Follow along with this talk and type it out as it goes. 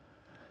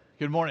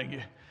Good morning. You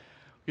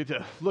get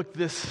to look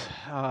this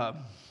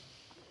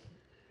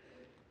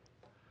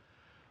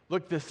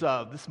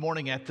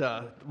morning at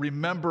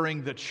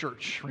remembering the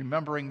church,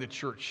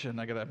 and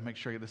I got to make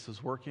sure this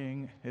is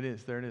working. It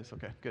is. There it is.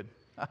 Okay, good.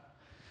 Got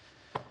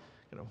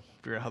to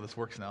figure out how this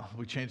works now.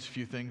 We changed a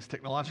few things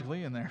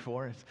technologically, and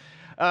therefore it's.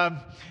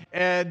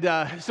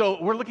 So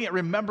we're looking at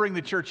remembering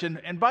the church,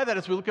 and by that,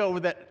 as we look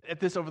at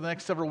this over the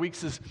next several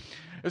weeks,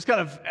 it's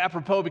kind of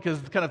apropos because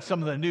kind of some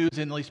of the news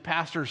in at least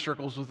pastor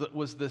circles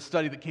was the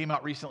study that came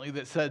out recently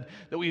that said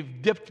that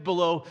we've dipped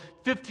below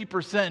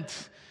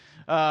 50%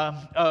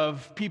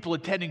 of people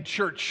attending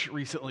church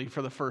recently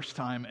for the first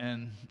time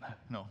and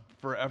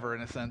forever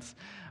in a sense.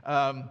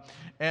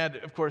 And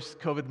of course,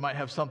 COVID might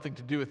have something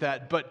to do with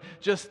that, but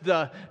just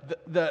the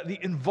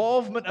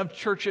involvement of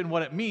church and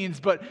what it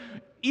means. But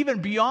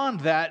even beyond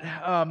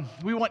that,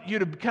 we want you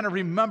to kind of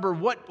remember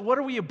what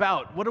are we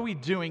about? What are we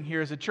doing here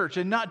as a church?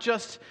 And not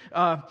just,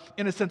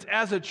 in a sense,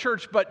 as a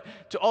church, but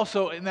to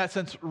also, in that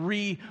sense,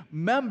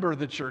 remember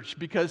the church.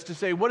 Because to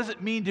say, what does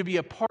it mean to be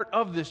a part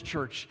of this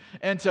church?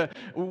 And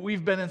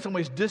we've been in some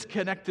ways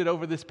disconnected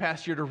over this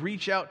past year to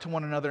reach out to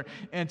one another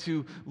and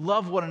to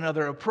love one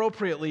another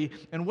appropriately.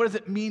 And what does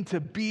it mean to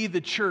be the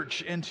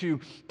church and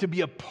to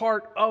be a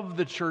part of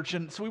the church?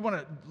 And so we want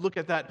to look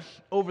at that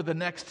over the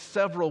next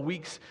several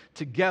weeks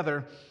together.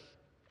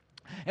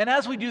 And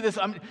as we do this,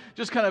 I'm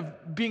just kind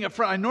of being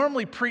upfront. I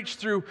normally preach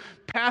through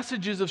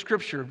passages of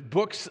Scripture,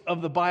 books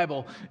of the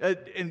Bible,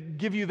 and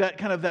give you that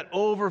kind of that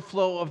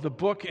overflow of the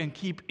book and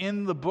keep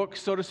in the book,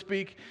 so to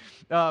speak.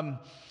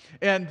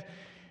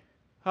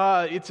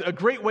 It's a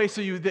great way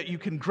that you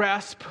can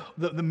grasp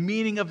the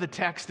meaning of the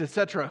text,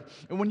 etc.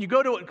 And when you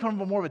go to kind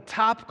of more of a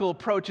topical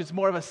approach, it's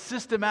more of a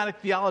systematic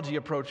theology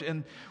approach.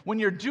 And when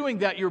you're doing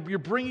that, you're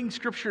bringing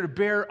Scripture to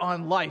bear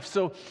on life.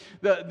 So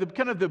the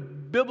kind of the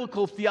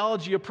biblical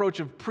theology approach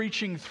of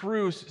preaching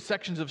through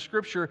sections of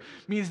Scripture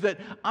means that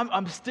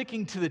I'm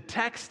sticking to the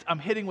text. I'm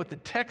hitting what the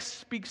text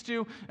speaks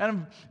to, and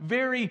I'm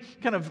very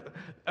kind of,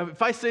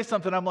 if I say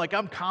something,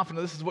 I'm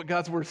confident this is what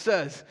God's Word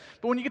says.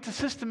 But when you get to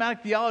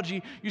systematic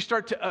theology, you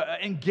start to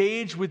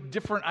engage with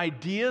different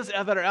ideas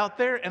that are out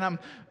there, and I'm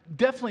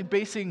definitely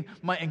basing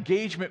my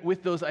engagement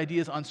with those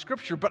ideas on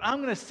Scripture. But I'm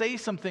going to say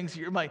some things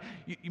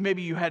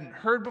maybe you hadn't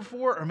heard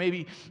before, or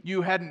maybe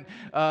you hadn't.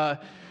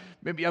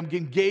 Maybe I'm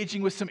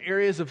engaging with some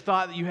areas of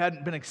thought that you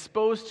hadn't been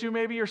exposed to,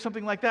 maybe, or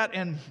something like that.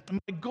 And my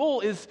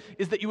goal is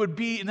that you would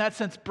be, in that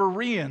sense,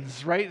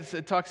 Bereans, right?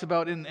 It talks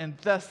about in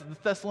the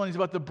Thessalonians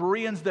about the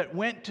Bereans that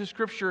went to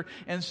Scripture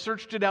and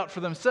searched it out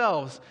for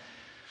themselves.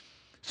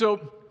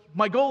 So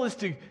my goal is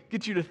to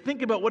get you to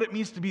think about what it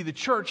means to be the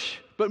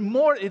church, but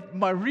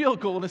my real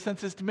goal, in a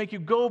sense, is to make you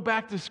go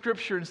back to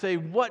Scripture and say,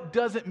 what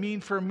does it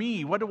mean for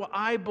me? What do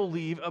I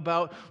believe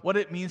about what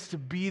it means to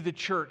be the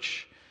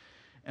church?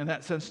 In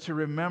that sense, to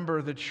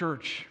remember the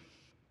church.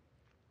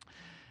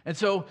 And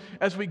so,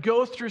 as we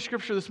go through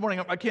Scripture this morning,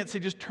 I can't say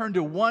just turn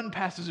to one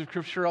passage of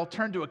Scripture. I'll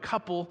turn to a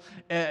couple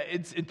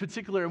in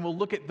particular, and we'll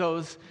look at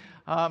those.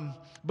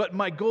 But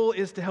my goal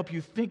is to help you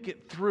think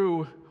it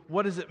through.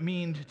 What does it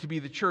mean to be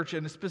the church?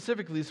 And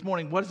specifically this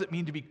morning, what does it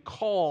mean to be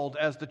called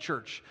as the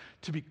church?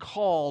 To be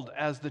called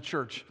as the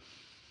church.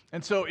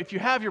 And so if you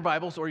have your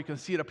Bibles, or you can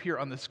see it up here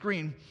on the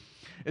screen,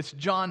 it's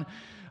John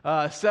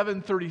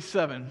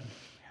 7:37.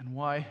 And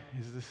why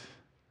is this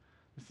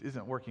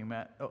isn't working,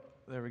 Matt? Oh,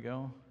 there we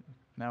go.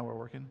 Now we're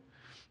working.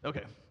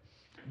 Okay.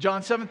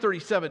 John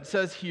 7:37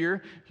 says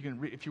here, you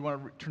can if you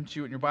want to turn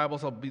to it in your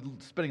Bibles, I'll be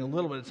spending a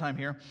little bit of time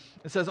here.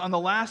 It says, on the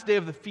last day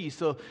of the feast.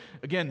 So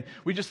again,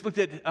 we just looked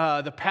at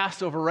the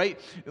Passover, right?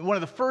 One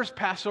of the first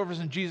Passovers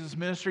in Jesus'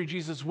 ministry,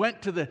 Jesus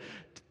went to the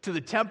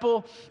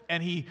temple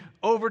and he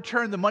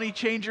overturned the money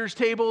changers'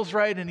 tables,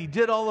 right? And he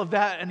did all of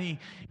that, and he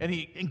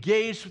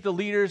engaged with the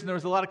leaders, and there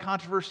was a lot of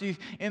controversy.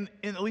 In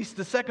at least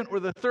the second or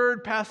the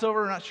third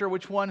Passover, I'm not sure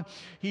which one,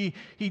 he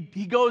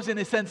goes in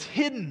a sense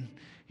hidden.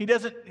 He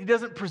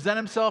doesn't present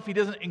himself. He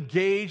doesn't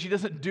engage. He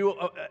doesn't do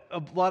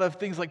a lot of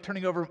things like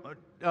turning over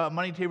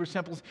money changers'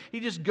 temples.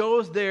 He just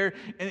goes there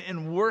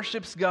and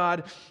worships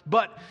God.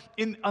 But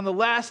on the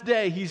last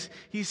day, he's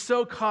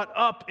so caught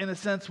up in a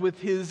sense with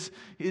his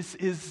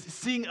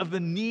seeing of the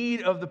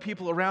need of the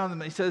people around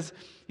him. It says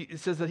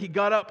that he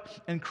got up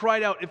and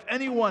cried out, "If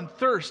anyone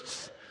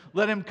thirsts,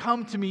 let him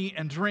come to me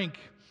and drink.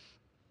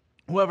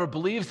 Whoever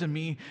believes in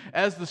me,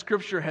 as the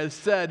Scripture has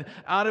said,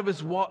 out of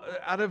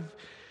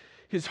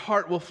his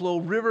heart will flow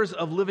rivers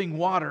of living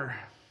water."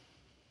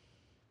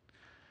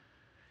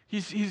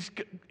 He's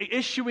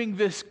issuing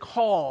this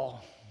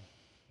call.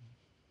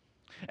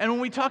 And when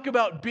we talk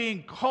about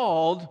being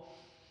called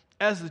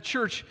as the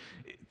church,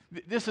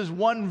 this is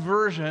one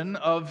version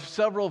of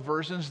several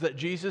versions that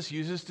Jesus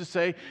uses to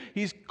say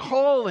he's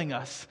calling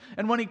us.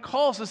 And when he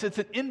calls us, it's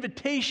an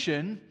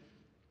invitation.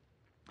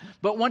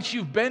 But once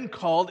you've been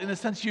called, in a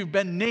sense, you've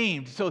been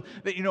named. So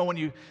that, when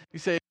you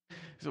say,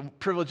 it's a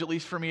privilege, at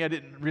least for me. I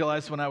didn't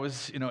realize when I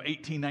was,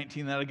 18,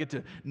 19, that I'd get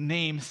to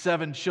name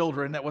 7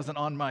 children. That wasn't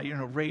on my,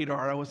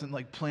 radar. I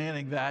wasn't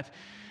planning that.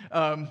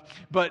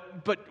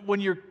 But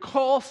when you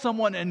call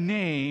someone a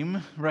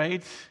name,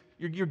 right,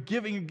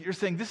 you're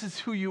saying, this is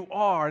who you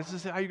are. This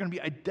is how you're going to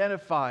be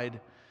identified.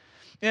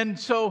 And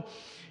so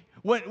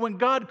when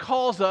God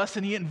calls us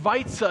and he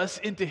invites us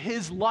into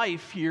his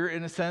life here,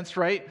 in a sense,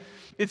 right?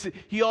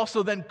 He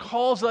also then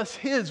calls us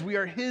his. We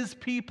are his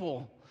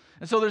people.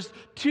 And so there's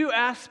two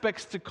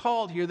aspects to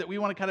called here that we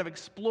want to kind of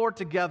explore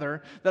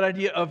together. That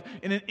idea of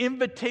an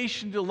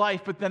invitation to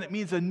life, but then it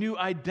means a new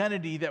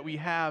identity that we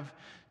have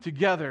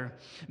together.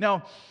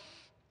 Now,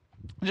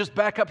 just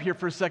back up here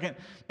for a second.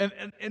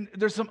 And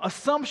there's some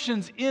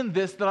assumptions in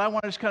this that I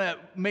want to just kind of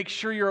make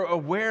sure you're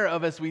aware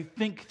of as we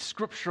think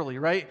scripturally,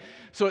 right?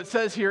 So it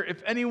says here,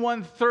 if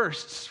anyone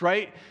thirsts,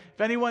 right?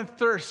 If anyone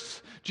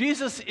thirsts,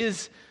 Jesus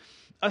is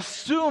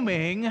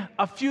assuming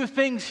a few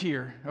things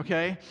here,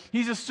 okay?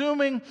 He's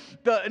assuming,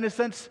 in a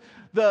sense,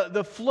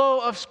 the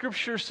flow of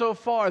Scripture so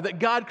far, that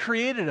God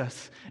created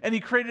us, and he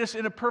created us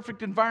in a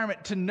perfect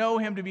environment to know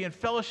him, to be in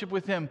fellowship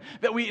with him,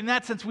 that we, in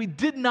that sense, we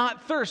did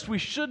not thirst. We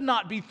should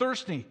not be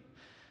thirsty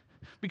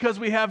because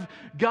we have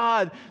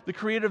God, the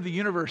creator of the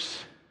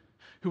universe,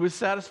 who is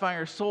satisfying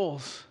our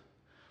souls.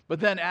 But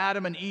then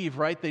Adam and Eve,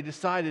 right, they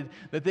decided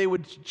that they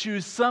would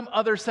choose some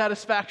other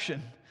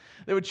satisfaction.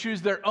 They would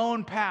choose their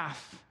own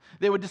path.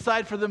 They would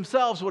decide for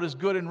themselves what is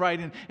good and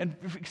right and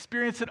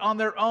experience it on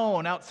their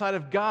own outside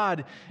of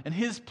God and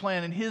his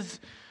plan and his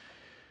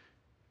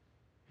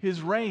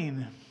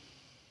reign.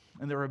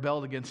 And they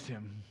rebelled against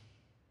him.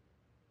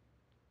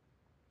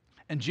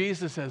 And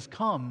Jesus has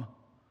come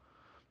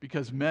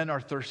because men are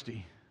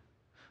thirsty.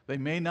 They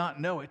may not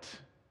know it,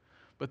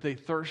 but they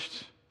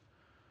thirst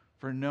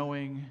for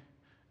knowing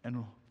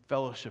and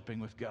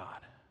fellowshipping with God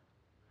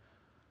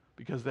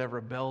because they have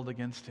rebelled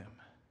against him.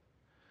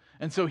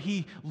 And so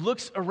he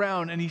looks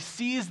around and he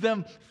sees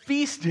them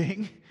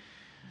feasting.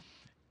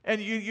 And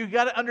you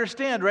got to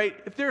understand, right?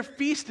 If they're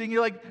feasting,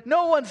 you're like,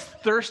 no one's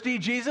thirsty,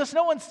 Jesus.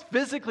 No one's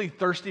physically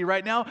thirsty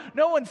right now.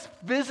 No one's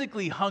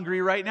physically hungry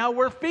right now.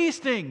 We're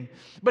feasting.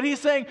 But he's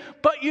saying,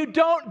 but you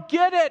don't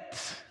get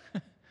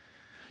it.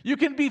 You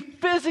can be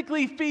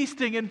physically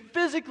feasting and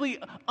physically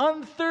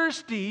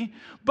unthirsty,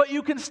 but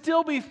you can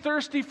still be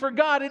thirsty for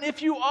God. And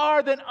if you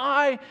are, then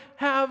I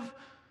have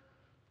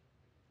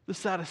the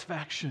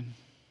satisfaction.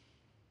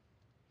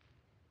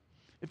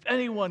 If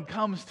anyone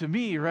comes to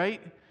me, right?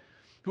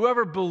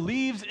 Whoever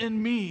believes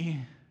in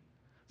me,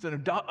 it's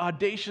an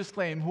audacious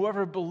claim.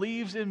 Whoever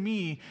believes in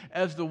me,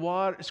 as the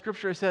water,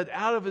 Scripture said,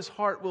 out of his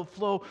heart will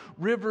flow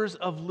rivers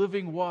of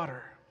living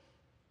water.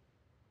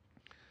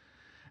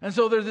 And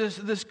so there's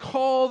this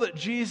call that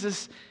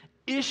Jesus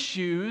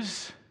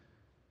issues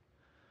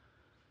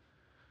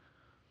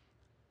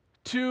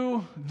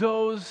to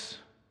those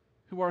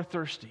who are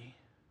thirsty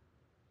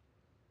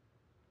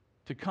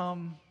to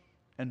come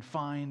and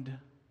find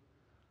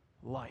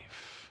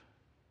life.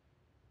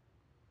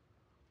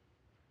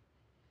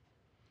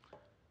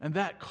 And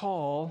that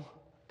call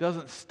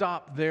doesn't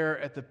stop there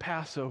at the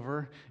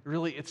Passover.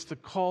 Really, it's the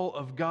call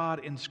of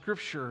God in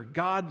Scripture.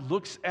 God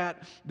looks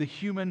at the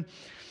human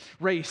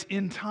race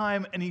in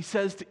time, and he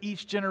says to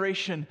each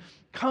generation,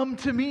 come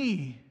to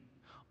me,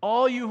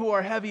 all you who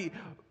are heavy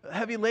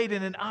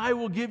laden, and I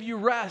will give you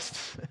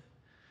rest.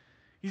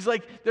 He's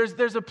like,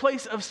 there's a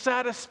place of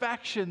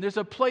satisfaction. There's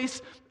a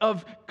place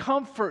of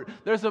comfort.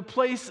 There's a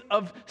place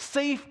of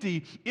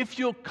safety. If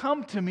you'll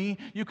come to me,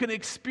 you can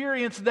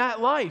experience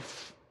that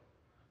life.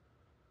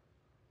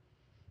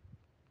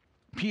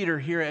 Peter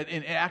here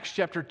in Acts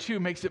chapter 2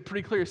 makes it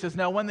pretty clear. He says,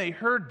 now when they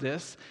heard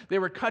this, they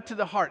were cut to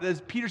the heart.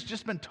 As Peter's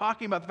just been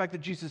talking about the fact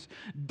that Jesus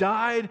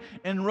died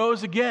and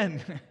rose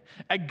again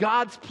at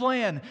God's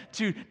plan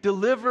to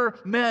deliver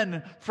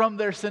men from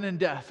their sin and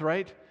death,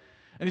 right?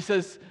 And he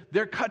says,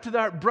 they're cut to the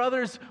heart.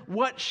 Brothers,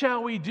 what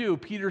shall we do?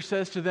 Peter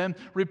says to them,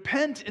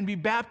 repent and be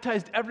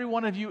baptized, every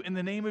one of you, in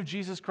the name of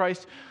Jesus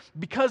Christ,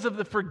 because of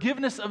the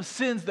forgiveness of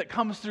sins that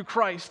comes through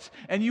Christ,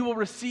 and you will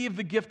receive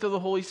the gift of the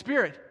Holy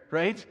Spirit,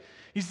 right?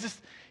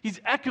 He's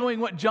echoing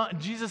what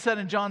Jesus said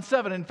in John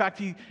 7. In fact,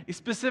 he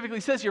specifically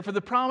says here, for the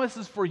promise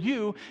is for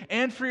you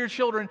and for your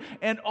children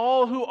and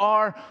all who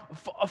are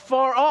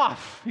far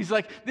off. He's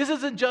like, this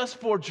isn't just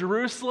for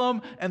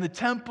Jerusalem and the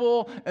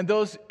temple and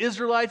those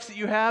Israelites that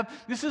you have.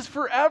 This is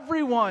for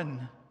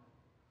everyone.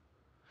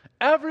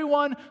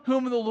 Everyone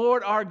whom the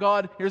Lord our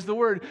God, here's the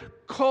word,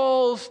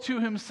 calls to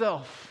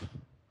himself.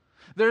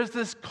 There's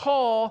this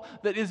call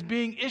that is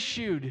being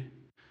issued.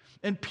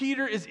 And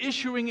Peter is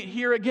issuing it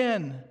here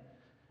again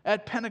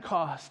at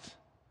Pentecost,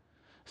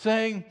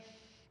 saying,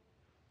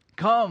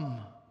 come,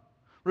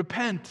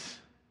 repent,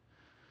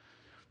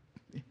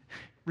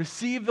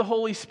 receive the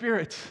Holy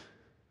Spirit,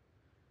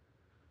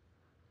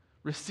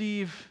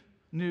 receive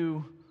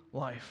new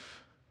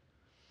life.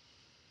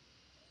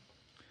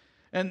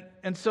 And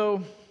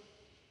so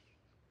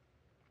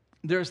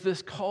there's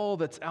this call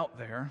that's out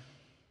there,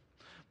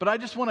 but I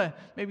just want to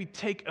maybe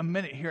take a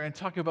minute here and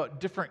talk about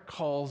different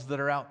calls that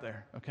are out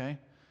there, okay?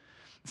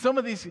 Some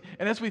of these,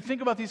 and as we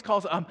think about these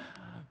calls,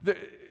 there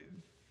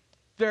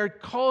are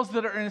calls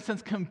that are, in a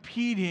sense,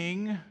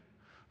 competing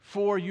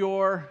for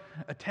your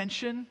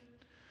attention,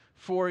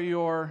 for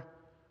your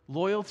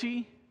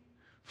loyalty,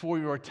 for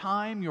your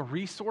time, your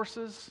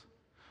resources,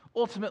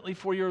 ultimately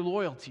for your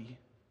loyalty.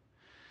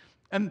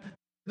 And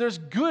there's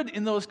good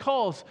in those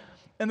calls.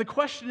 And the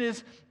question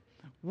is,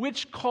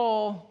 which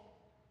call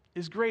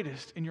is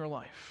greatest in your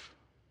life?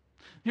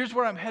 Here's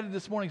where I'm headed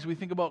this morning as we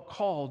think about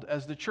called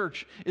as the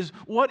church, is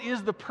what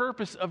is the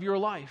purpose of your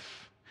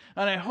life?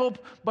 And I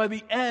hope by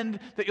the end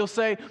that you'll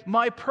say,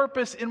 my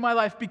purpose in my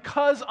life,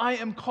 because I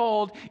am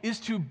called, is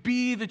to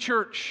be the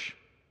church.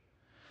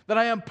 That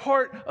I am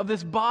part of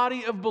this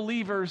body of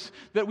believers,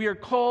 that we are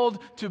called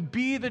to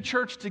be the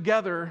church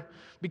together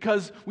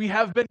because we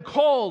have been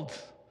called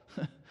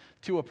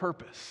to a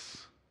purpose.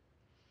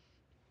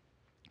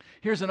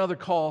 Here's another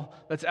call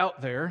that's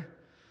out there.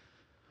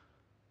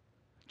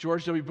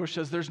 George W. Bush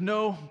says, there's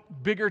no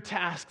bigger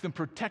task than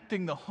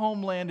protecting the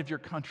homeland of your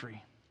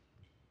country.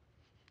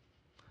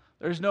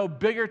 There's no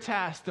bigger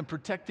task than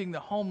protecting the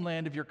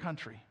homeland of your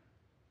country.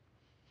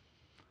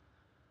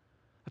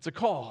 That's a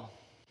call,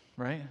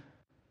 right?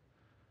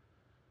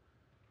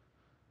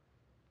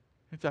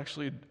 It's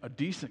actually a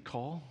decent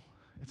call.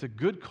 It's a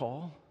good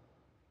call.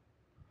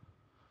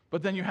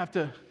 But then you have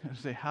to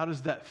say, how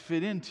does that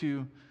fit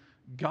into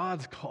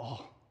God's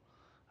call?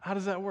 How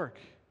does that work?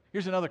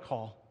 Here's another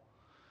call.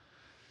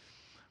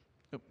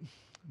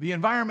 The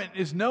environment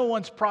is no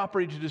one's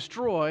property to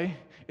destroy.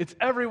 It's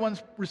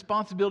everyone's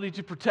responsibility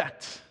to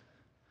protect.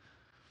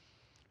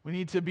 We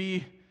need to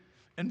be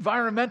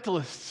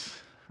environmentalists,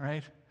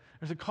 right?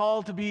 There's a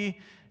call to be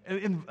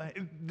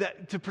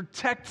to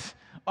protect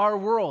our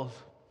world.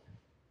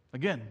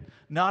 Again,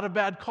 not a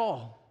bad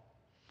call.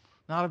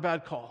 Not a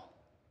bad call.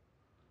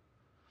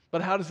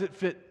 But how does it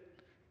fit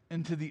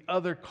into the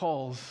other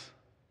calls,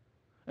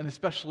 and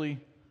especially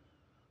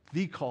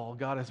the call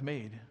God has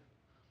made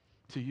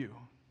to you?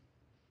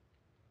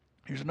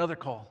 Here's another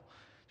call,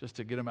 just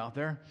to get them out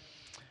there.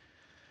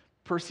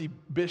 Percy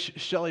Bysshe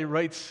Shelley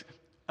writes,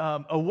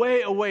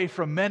 away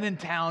from men in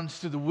towns,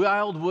 to the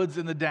wild woods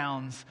and the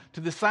downs,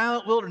 to the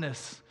silent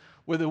wilderness,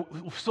 where the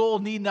soul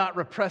need not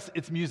repress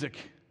its music.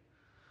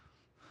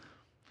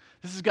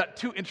 This has got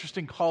two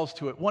interesting calls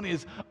to it. One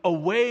is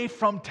away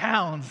from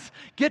towns.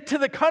 Get to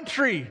the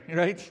country,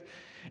 right?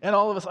 And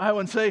all of us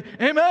Iowans say,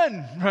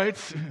 amen,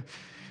 right?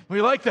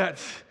 We like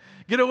that.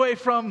 Get away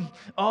from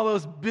all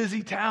those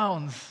busy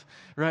towns,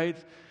 right?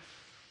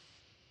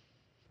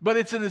 But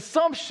it's an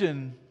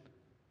assumption.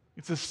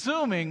 It's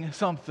assuming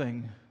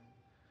something.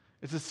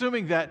 It's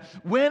assuming that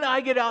when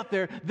I get out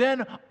there,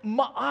 then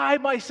I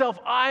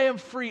am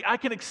free. I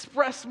can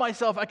express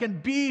myself. I can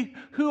be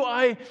who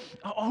I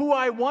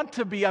want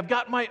to be. I've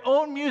got my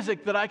own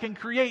music that I can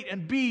create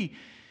and be.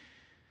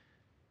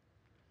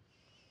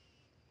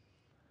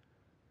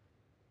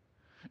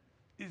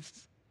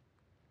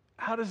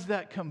 How does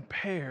that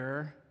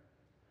compare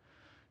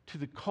to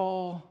the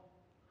call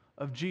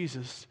of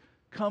Jesus?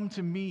 Come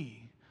to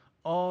me,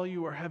 all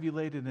you are heavy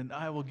laden, and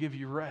I will give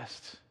you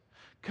rest.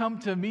 Come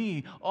to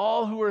me,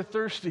 all who are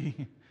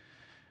thirsty.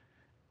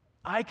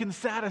 I can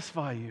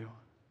satisfy you.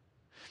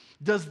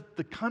 Does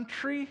the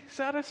country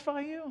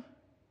satisfy you?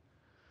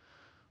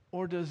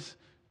 Or does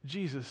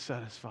Jesus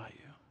satisfy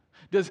you?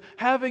 Does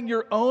having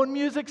your own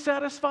music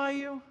satisfy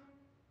you?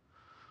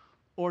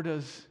 Or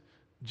does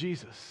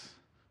Jesus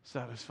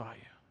satisfy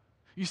you?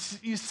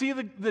 You see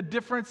the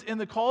difference in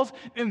the calls?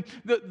 And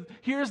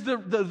here's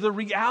the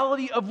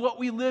reality of what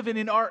we live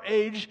in our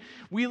age.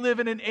 We live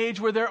in an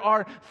age where there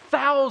are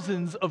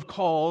thousands of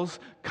calls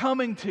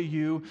coming to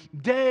you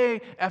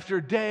day after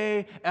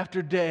day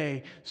after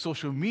day.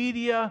 Social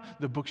media,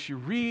 the books you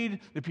read,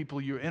 the people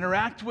you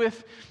interact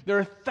with. There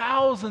are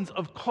thousands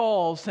of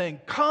calls saying,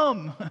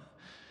 come.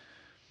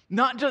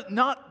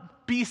 Not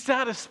be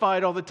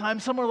satisfied all the time.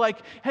 Some are like,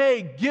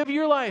 hey, give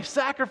your life,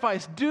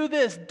 sacrifice, do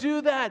this, do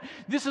that.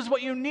 This is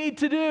what you need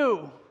to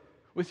do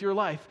with your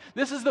life.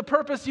 This is the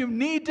purpose you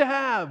need to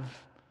have.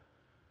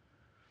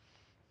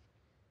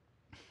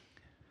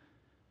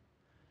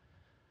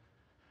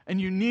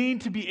 And you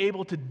need to be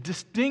able to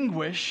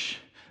distinguish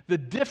the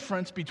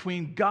difference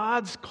between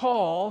God's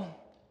call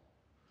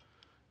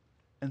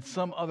and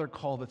some other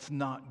call that's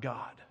not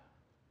God.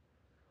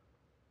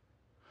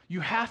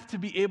 You have to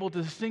be able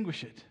to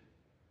distinguish it.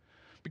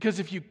 Because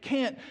if you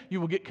can't, you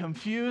will get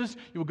confused,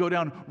 you will go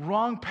down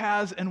wrong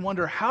paths and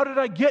wonder, how did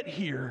I get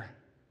here?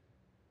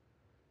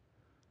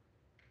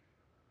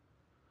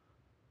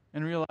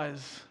 And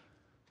realize,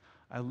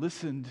 I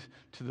listened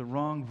to the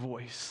wrong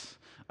voice.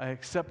 I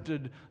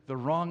accepted the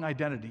wrong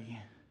identity.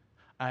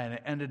 And I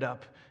ended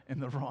up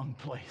in the wrong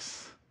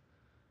place.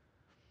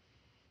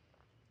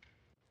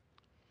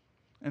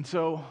 And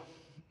so,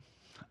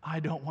 I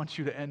don't want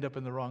you to end up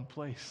in the wrong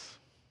place.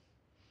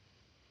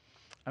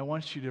 I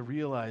want you to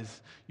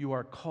realize you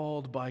are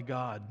called by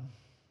God,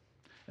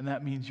 and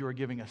that means you are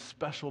giving a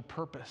special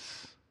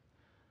purpose,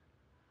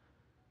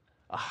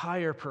 a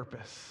higher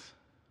purpose.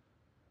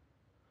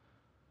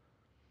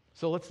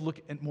 So let's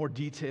look at more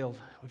detail,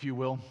 if you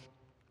will,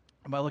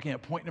 by looking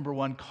at point number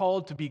 1,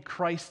 called to be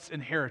Christ's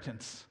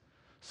inheritance.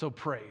 So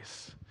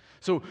praise.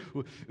 So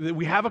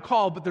we have a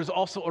call, but there's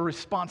also a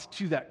response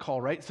to that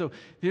call, right? So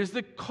there's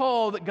the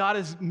call that God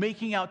is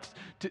making out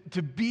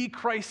to be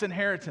Christ's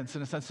inheritance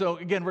in a sense. So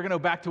again, we're going to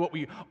go back to what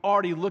we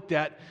already looked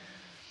at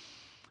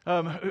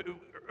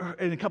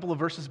in a couple of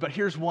verses, but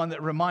here's one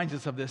that reminds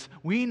us of this.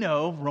 We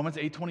know, Romans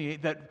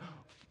 8:28, that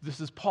this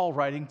is Paul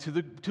writing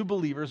to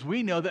believers.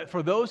 We know that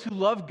for those who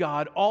love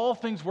God, all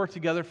things work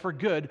together for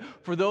good,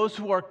 for those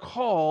who are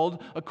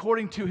called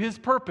according to his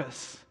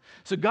purpose.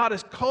 So God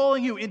is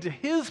calling you into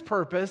his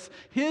purpose,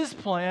 his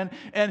plan,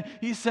 and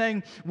he's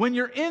saying, when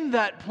you're in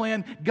that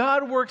plan,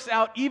 God works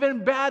out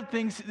even bad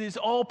things. It's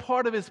all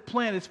part of his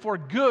plan. It's for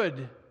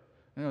good.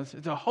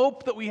 It's a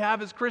hope that we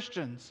have as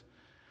Christians.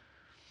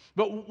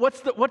 But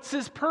what's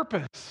his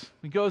purpose?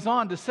 He goes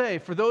on to say,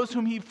 for those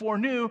whom he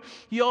foreknew,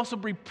 he also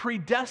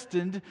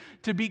predestined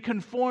to be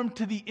conformed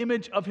to the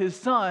image of his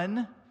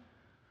Son,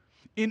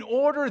 in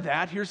order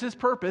that, here's his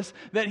purpose,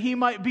 that he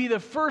might be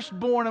the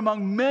firstborn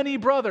among many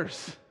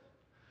brothers.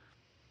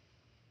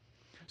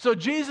 So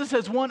Jesus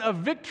has won a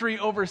victory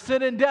over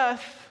sin and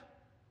death.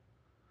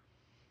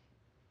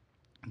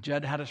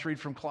 Jed had us read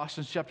from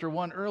Colossians chapter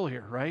 1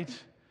 earlier, right?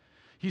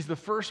 He's the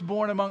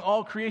firstborn among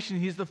all creation.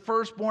 He's the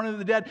firstborn of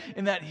the dead,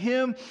 in that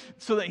him,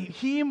 so that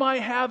he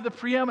might have the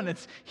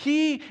preeminence.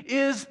 He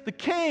is the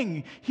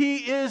king. He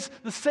is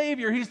the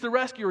savior. He's the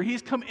rescuer.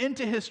 He's come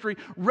into history,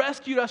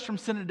 rescued us from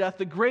sin and death,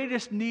 the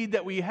greatest need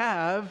that we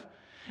have.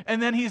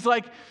 And then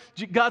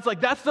God's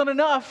like, that's not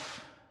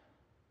enough.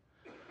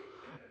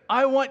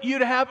 I want you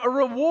to have a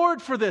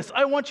reward for this.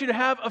 I want you to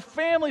have a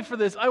family for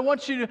this. I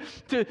want you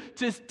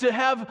to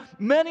have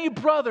many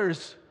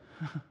brothers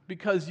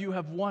because you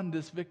have won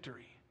this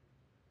victory.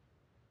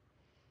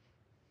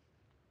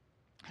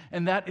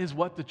 And that is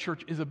what the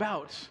church is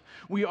about.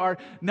 We are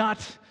not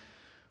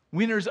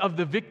winners of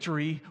the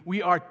victory.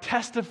 We are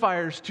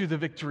testifiers to the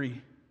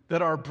victory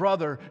that our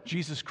brother,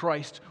 Jesus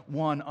Christ,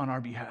 won on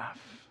our behalf.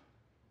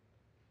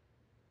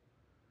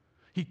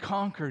 He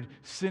conquered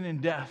sin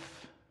and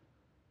death.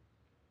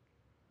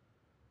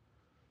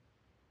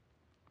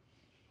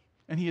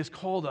 And he has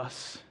called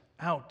us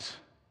out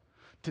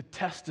to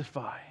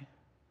testify,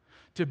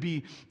 to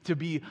be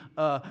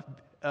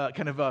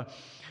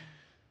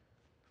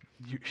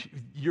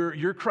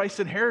you're Christ's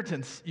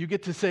inheritance. You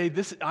get to say,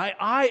 "This,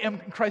 I am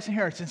Christ's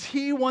inheritance."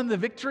 He won the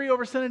victory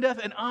over sin and death,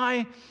 and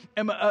I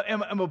am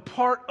a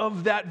part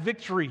of that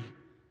victory.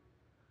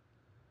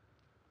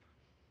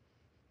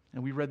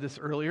 And we read this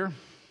earlier.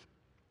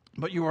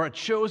 But you are a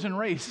chosen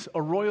race,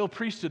 a royal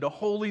priesthood, a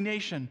holy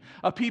nation,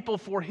 a people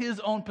for his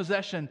own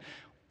possession.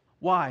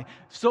 Why?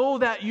 So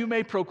that you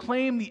may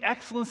proclaim the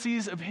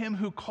excellencies of him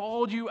who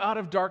called you out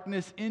of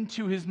darkness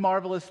into his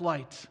marvelous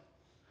light.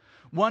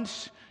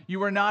 Once you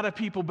were not a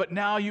people, but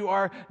now you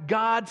are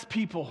God's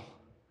people.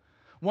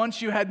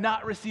 Once you had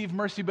not received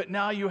mercy, but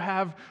now you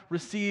have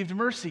received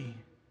mercy.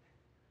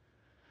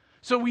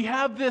 So we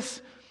have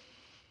this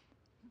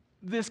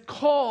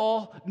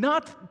call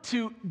not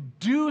to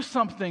do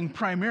something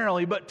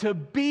primarily, but to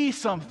be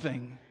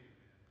something.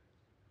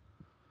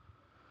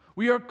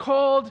 We are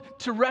called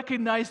to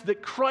recognize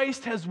that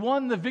Christ has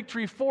won the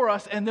victory for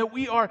us and that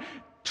we are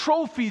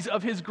trophies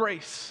of his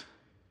grace.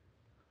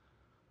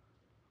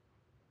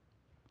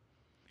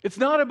 It's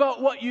not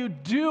about what you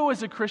do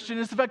as a Christian.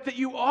 It's the fact that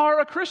you are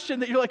a Christian,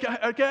 that you're like,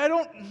 okay,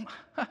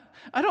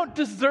 I don't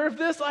deserve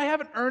this. I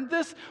haven't earned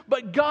this,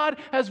 but God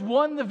has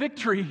won the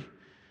victory.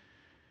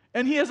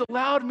 And he has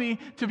allowed me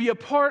to be a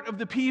part of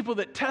the people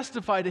that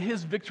testify to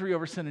his victory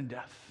over sin and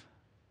death.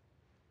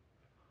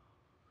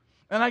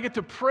 And I get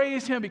to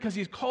praise him because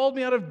he's called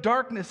me out of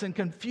darkness and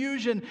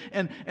confusion,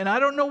 and I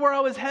don't know where I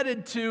was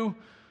headed to.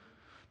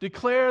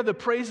 Declare the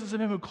praises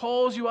of him who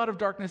calls you out of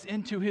darkness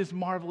into his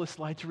marvelous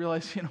light, to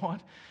realize, you know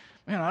what?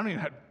 Man,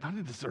 I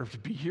don't deserve to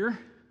be here.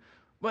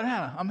 But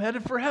I'm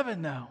headed for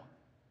heaven now.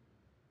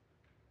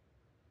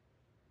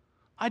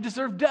 I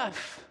deserve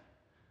death.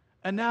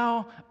 And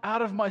now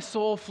out of my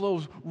soul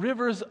flows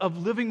rivers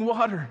of living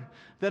water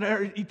that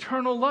are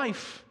eternal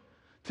life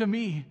to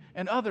me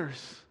and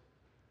others.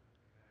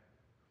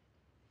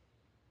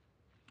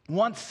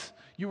 Once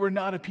you were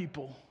not a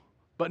people,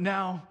 but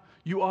now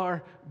you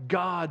are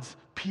God's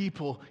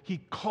people. He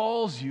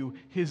calls you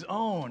his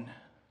own.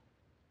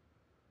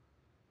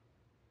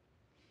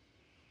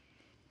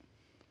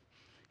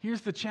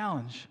 Here's the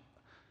challenge.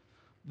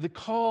 The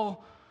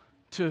call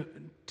to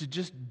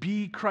just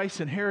be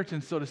Christ's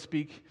inheritance, so to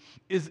speak,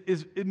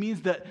 it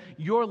means that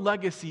your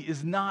legacy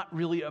is not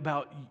really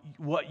about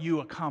what you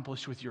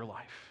accomplish with your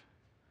life.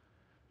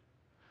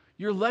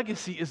 Your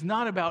legacy is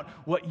not about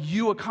what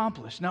you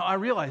accomplish. Now, I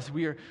realize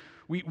we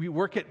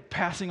work at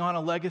passing on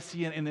a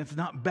legacy, and it's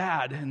not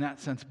bad in that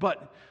sense.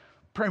 But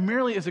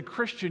primarily as a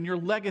Christian, your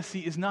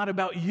legacy is not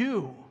about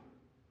you.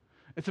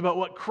 It's about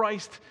what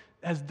Christ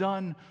has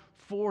done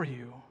for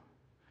you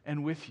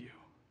and with you.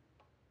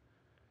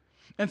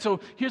 And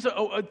so here's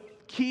a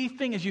key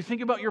thing as you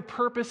think about your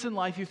purpose in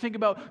life, you think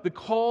about the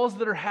calls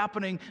that are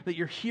happening, that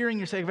you're hearing,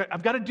 you're saying,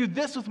 I've got to do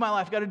this with my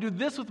life, I've got to do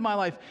this with my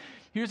life.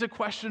 Here's a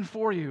question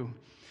for you.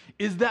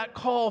 Is that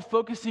call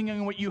focusing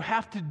on what you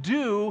have to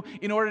do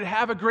in order to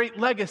have a great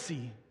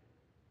legacy?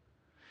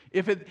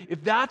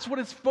 If that's what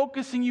it's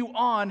focusing you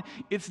on,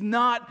 it's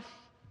not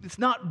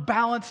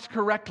balanced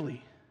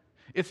correctly.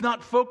 It's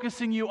not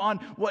focusing you on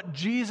what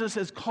Jesus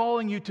is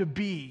calling you to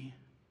be.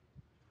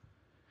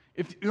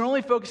 If you're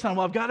only focused on,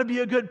 well, I've got to be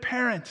a good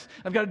parent,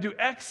 I've got to do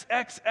X,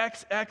 X,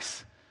 X,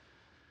 X,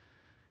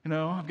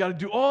 I've got to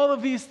do all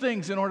of these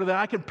things in order that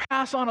I can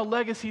pass on a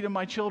legacy to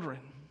my children.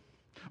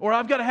 Or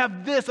I've got to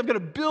have this, I've got to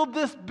build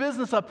this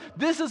business up.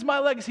 This is my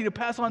legacy to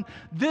pass on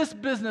this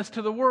business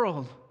to the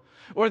world.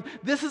 Or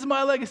this is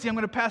my legacy, I'm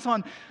going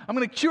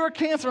to cure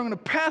cancer, I'm going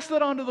to pass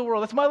that on to the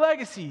world. That's my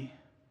legacy.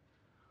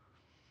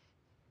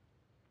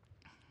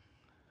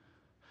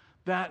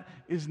 That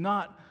is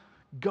not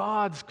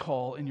God's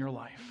call in your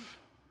life.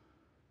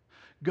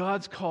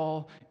 God's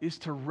call is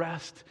to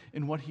rest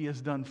in what He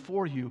has done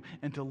for you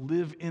and to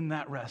live in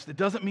that rest. It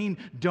doesn't mean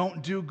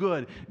don't do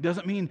good. It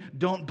doesn't mean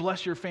don't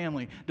bless your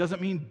family. It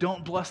doesn't mean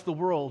don't bless the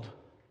world.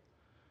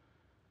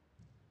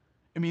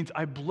 It means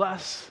I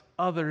bless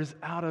others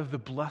out of the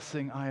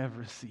blessing I have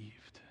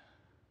received.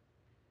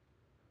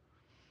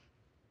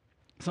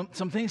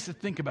 Some things to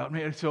think about.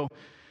 So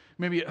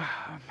maybe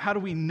how do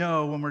we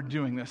know when we're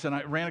doing this? And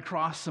I ran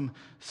across some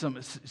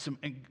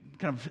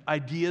kind of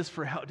ideas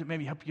for how to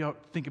maybe help you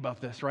out think about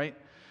this, right?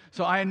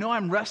 So I know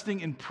I'm resting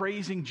in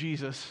praising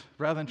Jesus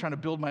rather than trying to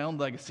build my own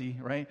legacy,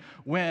 right?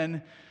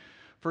 When,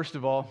 first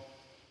of all,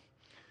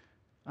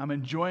 I'm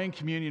enjoying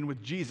communion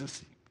with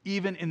Jesus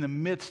even in the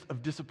midst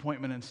of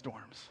disappointment and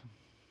storms.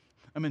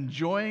 I'm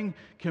enjoying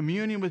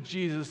communion with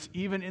Jesus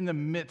even in the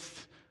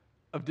midst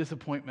of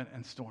disappointment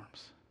and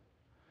storms.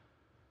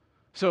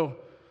 So,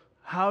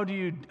 how do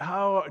you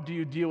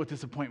deal with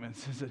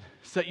disappointments? Does it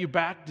set you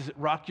back? Does it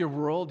rock your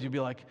world? Do you be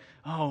like,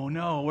 oh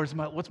no, what's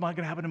going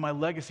to happen to my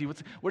legacy?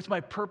 What's my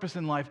purpose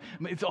in life?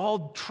 It's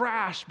all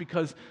trash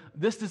because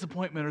this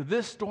disappointment or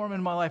this storm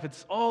in my life,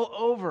 it's all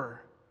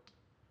over.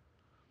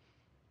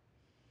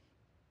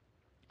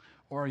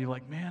 Or are you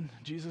like, man,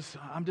 Jesus,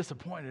 I'm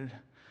disappointed.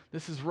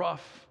 This is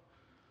rough.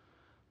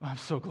 I'm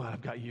so glad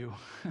I've got you.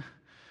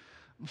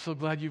 I'm so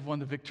glad you've won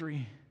the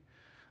victory.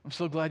 I'm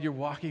so glad you're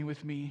walking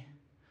with me.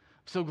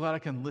 I'm so glad I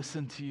can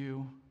listen to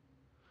you.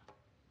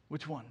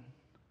 Which one?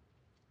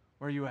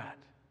 Where are you at?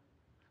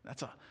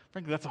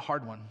 Frankly, that's a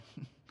hard one.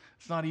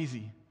 It's not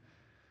easy.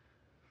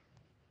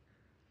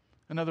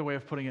 Another way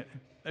of putting it,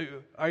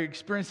 are you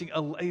experiencing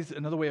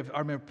another way of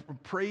I'm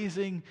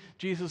praising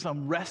Jesus,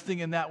 I'm resting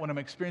in that when I'm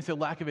experiencing a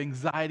lack of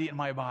anxiety in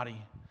my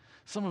body.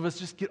 Some of us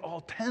just get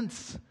all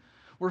tense.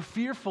 We're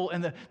fearful,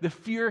 and the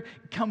fear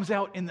comes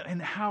out in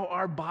how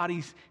our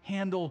bodies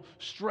handle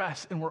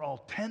stress, and we're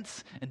all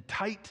tense and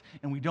tight,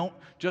 and we don't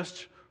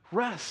just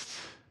rest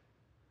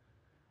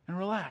and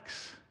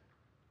relax.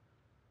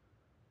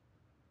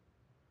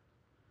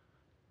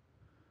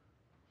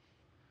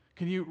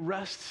 Can you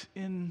rest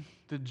in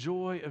the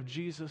joy of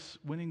Jesus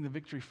winning the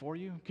victory for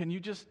you? Can you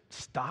just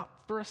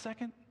stop for a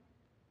second?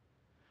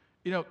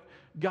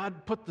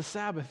 God put the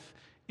Sabbath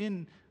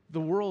in the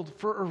world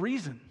for a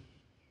reason.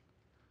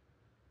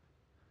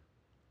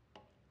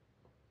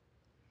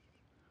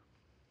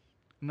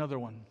 Another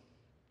one,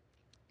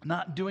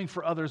 not doing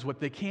for others what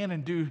they can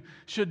and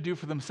should do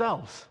for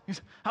themselves.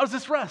 How does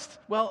this rest?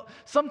 Well,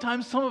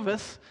 sometimes some of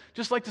us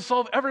just like to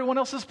solve everyone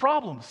else's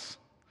problems.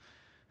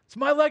 It's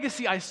my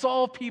legacy. I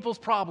solve people's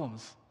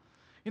problems.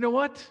 You know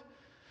what?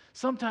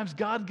 Sometimes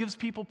God gives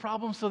people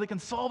problems so they can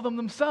solve them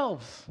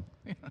themselves.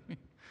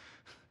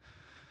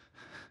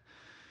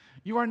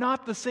 You are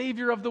not the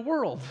Savior of the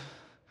world.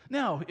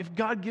 Now, if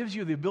God gives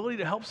you the ability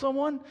to help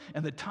someone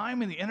and the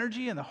time and the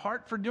energy and the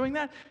heart for doing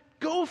that,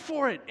 go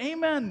for it.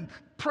 Amen.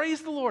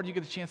 Praise the Lord. You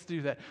get a chance to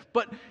do that.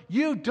 But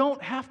you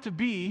don't have to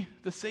be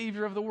the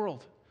Savior of the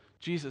world.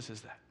 Jesus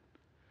is that.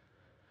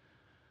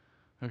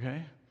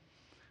 Okay?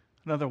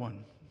 Another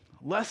one.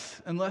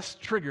 Less and less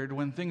triggered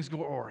when things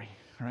go awry,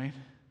 right?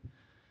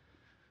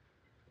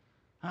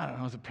 I don't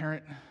know, as a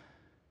parent, you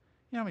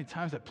know how many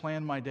times I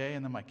plan my day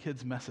and then my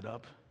kids mess it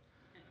up?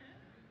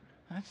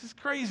 That's just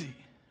crazy,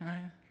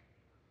 right?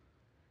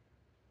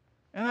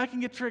 And I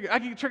can get triggered. I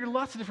can get triggered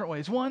lots of different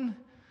ways. One,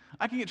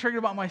 I can get triggered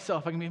about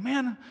myself. I can be,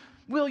 man,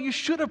 Will, you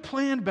should have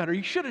planned better.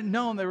 You should have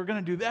known they were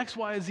going to do the X,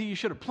 Y, Z. You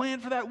should have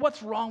planned for that.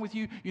 What's wrong with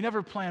you? You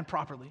never planned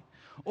properly.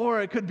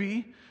 Or it could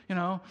be,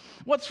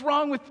 what's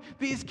wrong with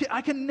these kids?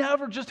 I can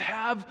never just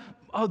have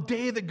a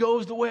day that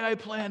goes the way I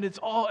planned. It's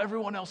all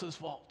everyone else's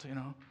fault,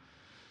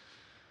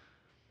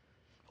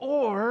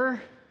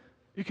 Or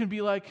you can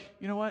be like,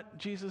 you know what,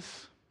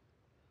 Jesus,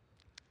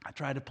 I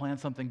tried to plan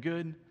something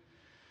good.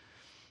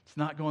 It's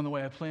not going the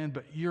way I planned,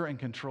 but you're in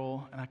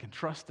control, and I can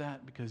trust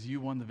that because you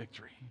won the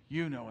victory.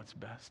 You know what's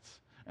best,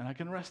 and I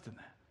can rest in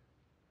that.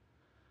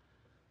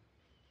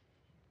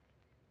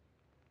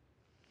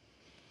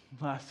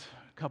 Last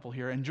couple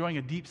here. Enjoying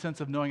a deep sense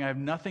of knowing I have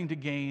nothing to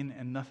gain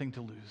and nothing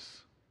to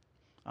lose.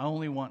 I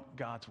only want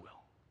God's will.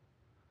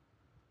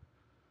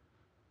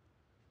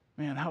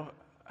 Man,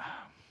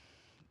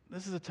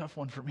 this is a tough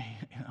one for me,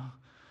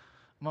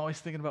 I'm always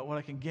thinking about what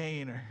I can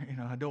gain or,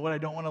 what I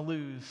don't want to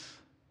lose.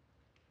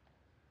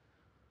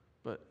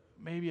 But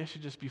maybe I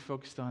should just be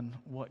focused on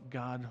what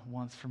God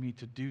wants for me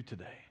to do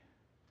today.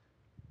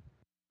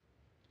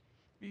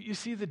 You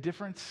see the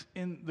difference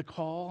in the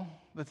call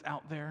that's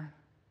out there?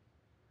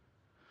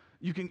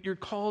 You're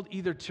called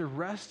either to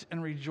rest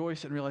and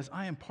rejoice and realize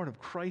I am part of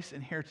Christ's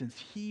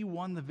inheritance. He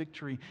won the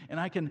victory, and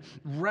I can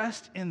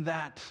rest in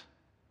that.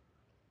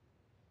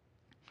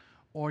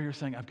 Or you're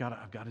saying, I've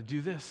got to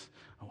do this.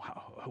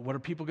 What are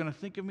people going to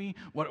think of me?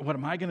 What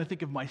am I going to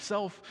think of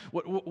myself?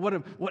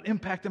 What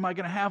impact am I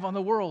going to have on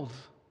the world?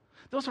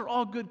 Those are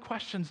all good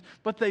questions,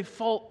 but they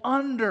fall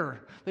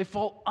under the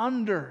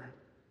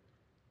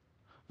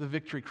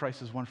victory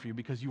Christ has won for you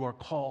because you are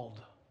called.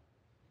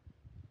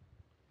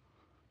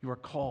 You are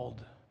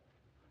called.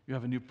 You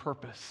have a new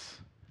purpose,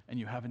 and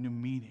you have a new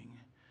meaning,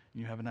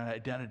 and you have an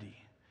identity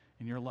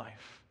in your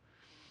life.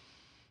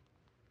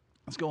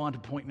 Let's go on to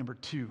point number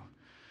 2.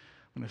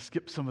 I'm going to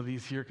skip some of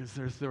these here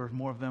because there were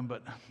more of them,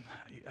 but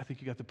I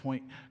think you got the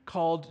point.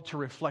 Called to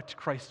reflect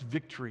Christ's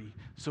victory,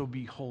 so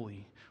be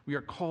holy. We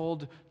are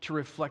called to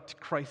reflect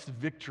Christ's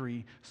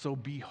victory, so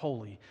be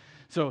holy.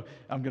 So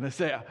I'm going to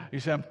say,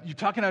 you're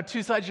talking out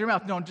two sides of your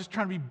mouth. No, I'm just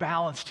trying to be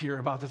balanced here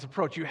about this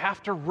approach. You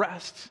have to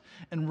rest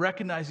and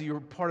recognize that you're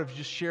part of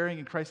just sharing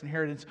in Christ's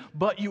inheritance,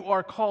 but you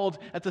are called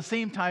at the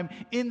same time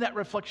in that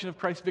reflection of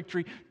Christ's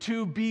victory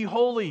to be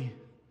holy.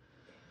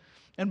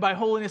 And by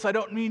holiness, I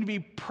don't mean to be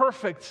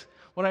perfect.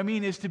 What I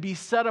mean is to be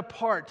set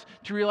apart,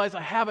 to realize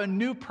I have a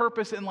new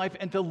purpose in life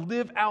and to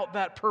live out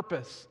that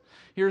purpose.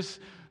 Here's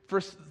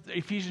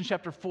Ephesians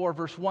chapter 4,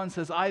 verse 1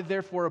 says, I,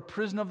 therefore, a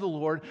prisoner of the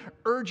Lord,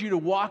 urge you to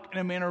walk in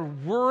a manner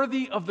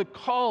worthy of the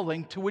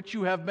calling to which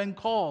you have been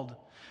called.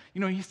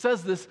 He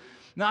says this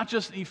not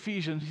just in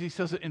Ephesians. He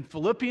says it in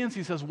Philippians.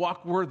 He says,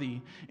 walk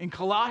worthy. In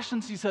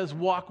Colossians, he says,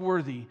 walk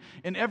worthy.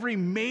 In every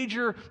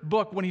major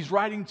book, when he's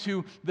writing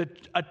to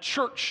a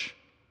church,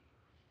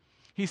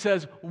 he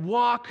says,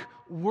 walk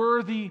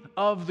worthy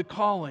of the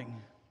calling.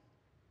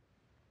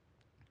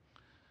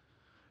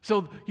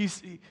 So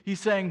he's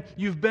saying,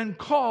 you've been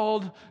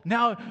called,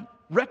 now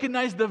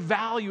recognize the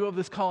value of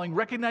this calling,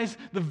 recognize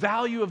the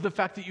value of the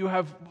fact that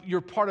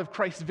you're part of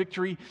Christ's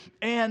victory,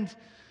 and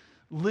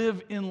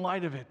live in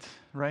light of it,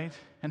 right?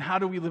 And how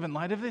do we live in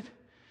light of it?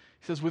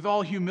 He says, with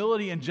all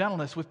humility and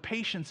gentleness, with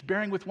patience,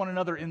 bearing with one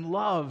another in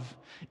love,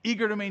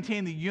 eager to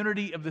maintain the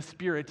unity of the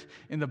Spirit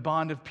in the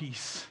bond of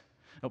peace.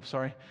 Oh,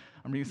 sorry,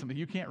 I'm reading something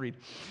you can't read.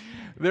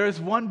 There is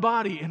one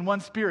body and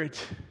one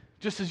Spirit,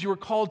 just as you were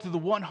called to the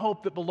one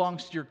hope that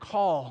belongs to your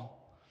call.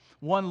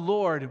 One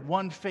Lord,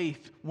 one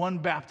faith, one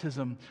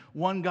baptism,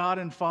 one God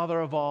and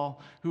Father of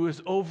all, who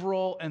is over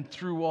all and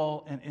through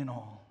all and in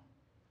all.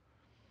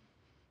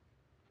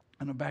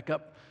 I'm going to back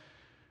up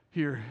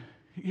here.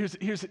 Here's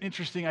an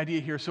interesting idea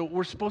here. So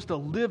we're supposed to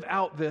live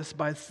out this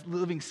by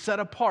living set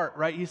apart,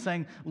 right? He's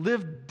saying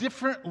live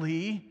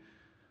differently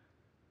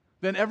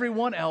than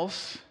everyone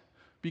else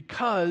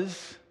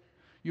because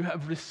you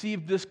have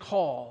received this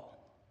call.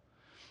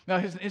 Now,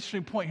 here's an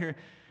interesting point here.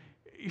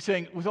 He's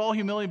saying, with all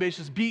humility and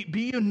patience,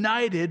 be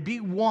united, be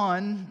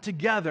one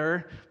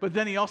together, but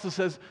then he also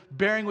says,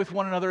 bearing with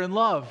one another in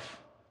love.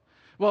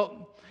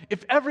 Well,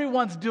 if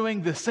everyone's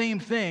doing the same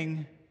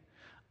thing,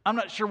 I'm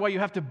not sure why you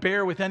have to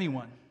bear with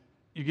anyone.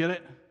 You get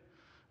it?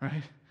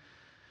 Right?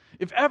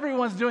 If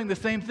everyone's doing the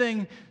same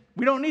thing,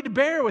 we don't need to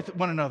bear with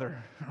one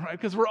another, right?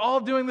 Because we're all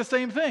doing the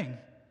same thing.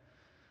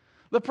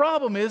 The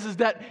problem is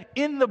that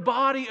in the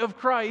body of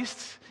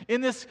Christ,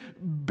 in this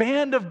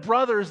band of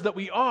brothers that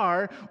we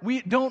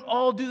don't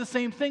all do the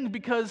same thing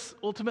because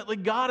ultimately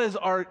God is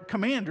our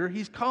commander.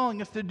 He's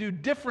calling us to do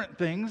different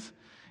things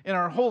in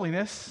our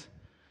holiness,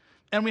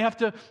 and we have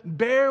to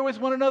bear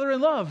with one another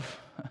in love.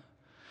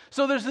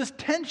 So there's this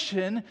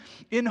tension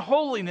in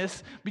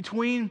holiness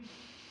between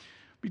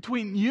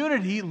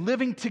unity,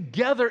 living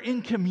together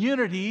in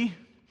community,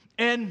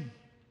 and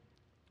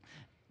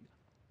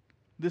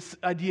this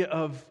idea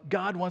of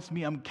God wants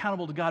me, I'm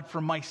accountable to God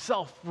for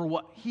myself, for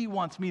what He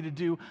wants me to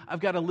do. I've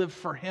got to live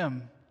for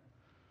Him.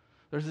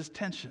 There's this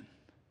tension.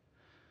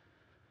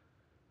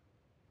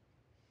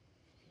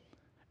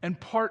 And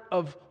part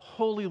of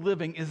holy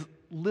living is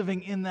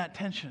living in that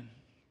tension.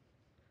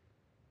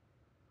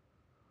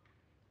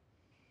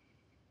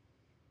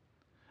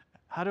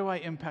 How do I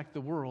impact the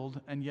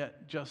world and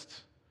yet just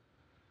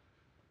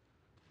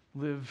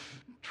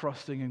live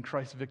trusting in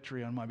Christ's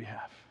victory on my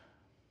behalf?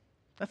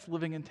 That's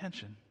living in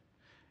tension.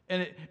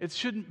 And it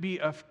shouldn't be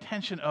a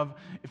tension of,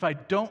 if I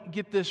don't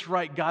get this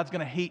right, God's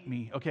going to hate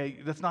me. Okay,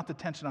 that's not the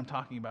tension I'm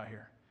talking about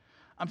here.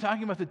 I'm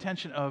talking about the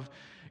tension of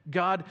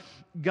God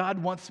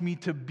wants me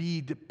to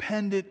be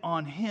dependent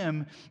on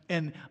Him,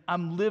 and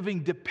I'm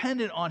living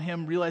dependent on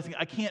Him, realizing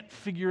I can't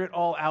figure it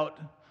all out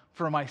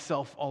for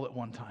myself all at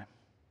one time.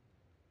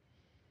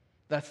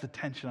 That's the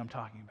tension I'm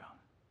talking about.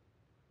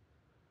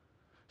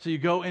 So you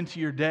go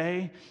into your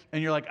day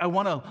and you're like, I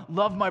want to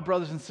love my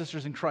brothers and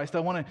sisters in Christ. I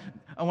want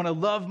to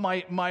love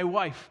my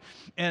wife.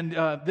 And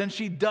then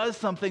she does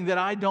something that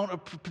I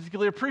don't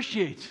particularly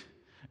appreciate.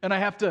 And I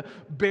have to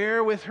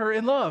bear with her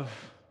in love.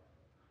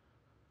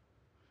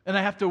 And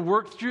I have to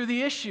work through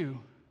the issue.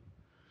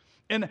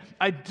 And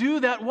I do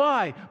that,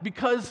 why?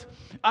 Because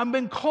I've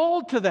been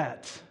called to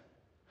that.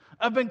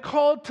 I've been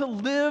called to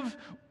live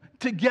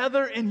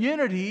together in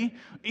unity,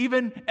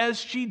 even as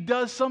she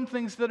does some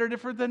things that are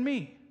different than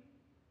me.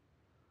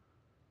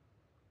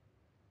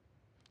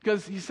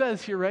 Because he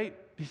says here, right?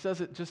 He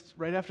says it just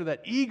right after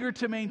that, eager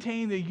to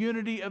maintain the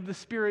unity of the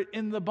Spirit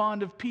in the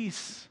bond of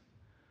peace.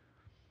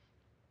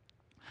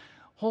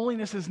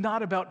 Holiness is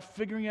not about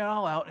figuring it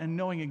all out and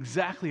knowing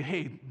exactly,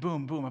 hey,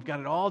 boom, boom, I've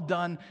got it all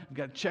done. I've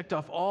got checked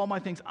off all my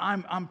things.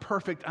 I'm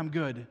perfect. I'm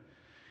good.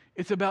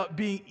 It's about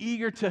being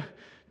eager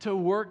to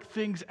work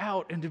things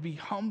out and to be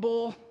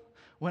humble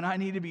when I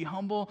need to be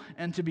humble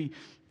and to be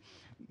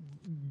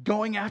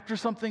going after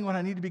something when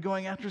I need to be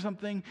going after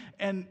something.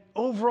 And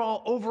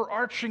overall,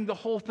 overarching the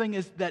whole thing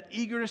is that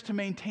eagerness to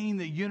maintain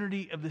the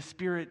unity of the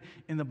Spirit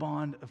in the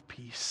bond of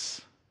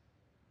peace.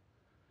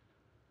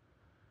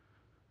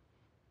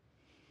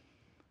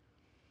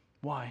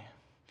 Why?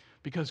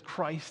 Because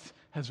Christ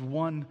has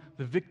won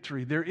the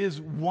victory. There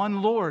is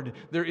one Lord.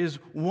 There is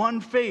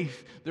one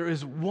faith. There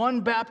is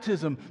one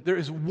baptism. There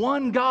is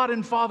one God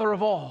and Father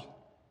of all.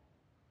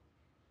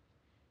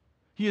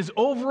 He is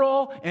over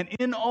all and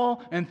in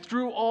all and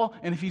through all.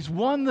 And if He's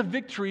won the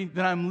victory,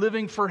 then I'm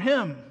living for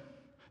Him,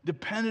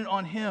 dependent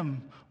on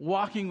Him,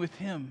 walking with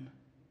Him.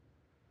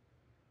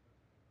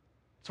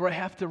 That's where I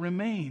have to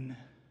remain.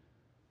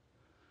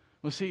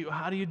 Well, see,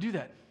 how do you do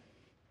that?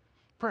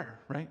 Prayer,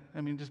 right?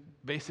 I mean, just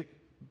basic,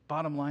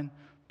 bottom line,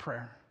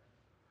 prayer.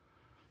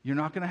 You're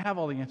not going to have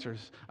all the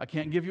answers. I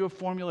can't give you a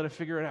formula to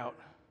figure it out.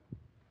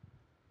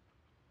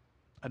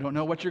 I don't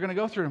know what you're going to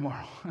go through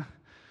tomorrow.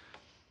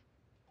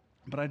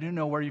 But I do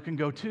know where you can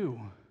go to.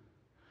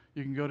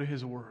 You can go to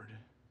His Word.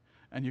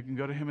 And you can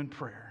go to Him in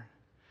prayer.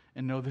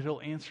 And know that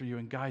He'll answer you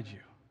and guide you.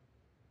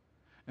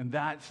 And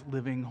that's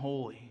living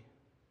holy.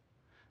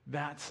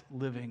 That's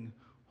living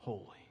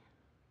holy.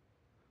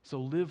 So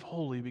live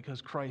holy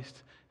because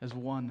Christ has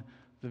won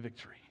the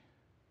victory.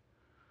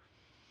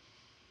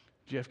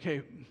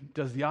 JFK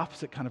does the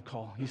opposite kind of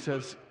call. He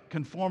says,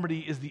 conformity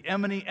is the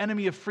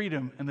enemy of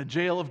freedom and the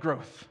jail of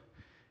growth.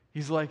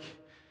 He's like,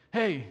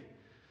 hey,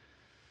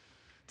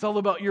 it's all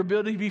about your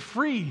ability to be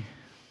free.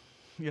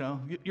 You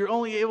know, you're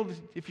only able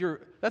to,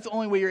 that's the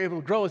only way you're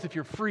able to grow is if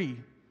you're free.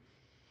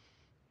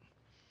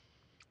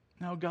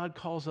 Now God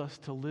calls us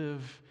to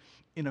live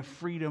in a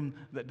freedom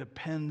that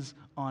depends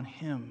on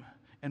Him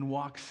and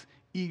walks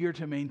eager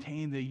to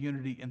maintain the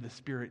unity in the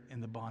Spirit in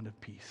the bond of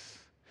peace.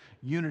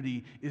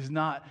 Unity is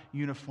not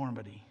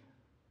uniformity.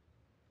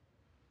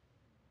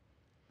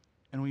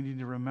 And we need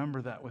to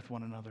remember that with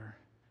one another,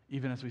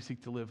 even as we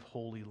seek to live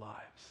holy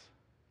lives.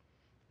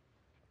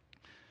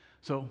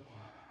 So,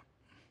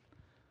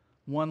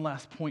 one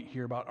last point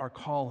here about our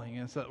calling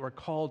is that we're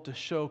called to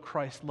show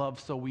Christ's love,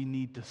 so we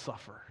need to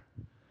suffer.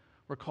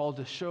 We're called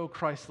to show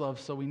Christ's love,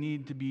 so we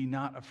need to be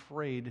not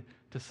afraid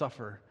to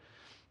suffer.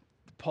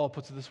 Paul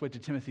puts it this way to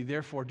Timothy,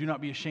 therefore, do not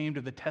be ashamed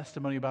of the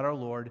testimony about our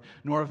Lord,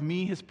 nor of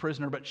me, His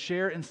prisoner, but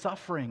share in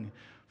suffering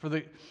for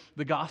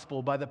the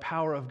gospel by the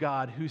power of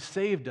God, who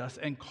saved us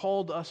and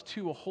called us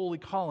to a holy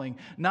calling,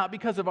 not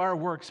because of our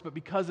works, but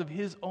because of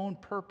His own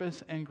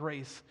purpose and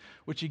grace,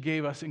 which He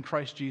gave us in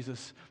Christ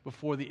Jesus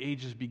before the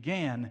ages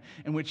began,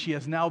 and which He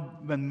has now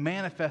been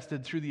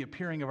manifested through the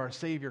appearing of our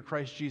Savior,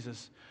 Christ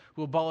Jesus,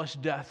 who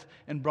abolished death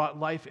and brought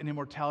life and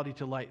immortality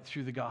to light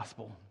through the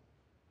gospel.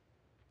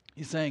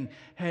 He's saying,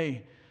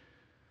 hey,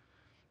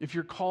 if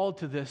you're called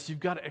to this, you've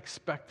got to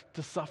expect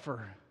to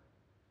suffer.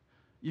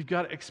 You've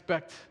got to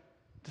expect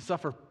to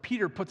suffer.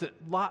 Peter puts it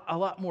a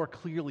lot more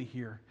clearly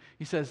here.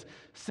 He says,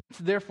 since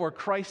therefore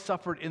Christ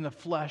suffered in the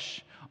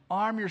flesh,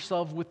 arm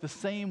yourselves with the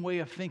same way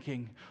of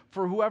thinking.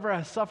 For whoever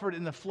has suffered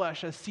in the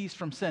flesh has ceased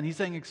from sin. He's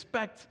saying,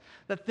 expect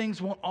that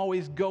things won't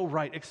always go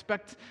right.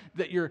 Expect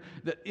that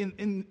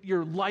in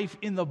your life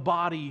in the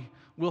body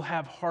will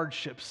have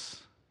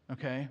hardships.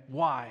 Okay?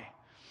 Why?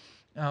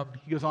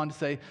 He goes on to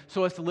say,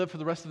 so as to live for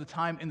the rest of the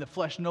time in the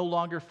flesh, no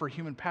longer for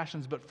human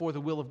passions, but for the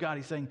will of God.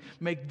 He's saying,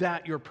 make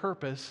that your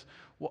purpose.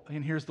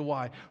 And here's the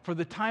why. For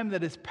the time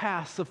that is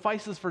past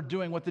suffices for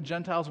doing what the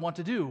Gentiles want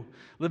to do,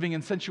 living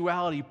in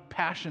sensuality,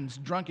 passions,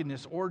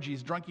 drunkenness,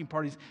 orgies, drinking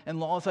parties, and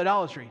lawless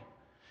idolatry.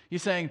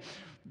 He's saying,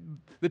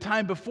 the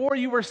time before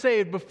you were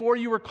saved, before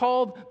you were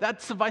called,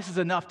 that suffices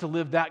enough to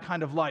live that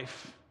kind of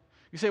life.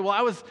 You say, well,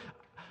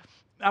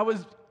 I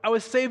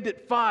was saved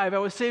at 5, I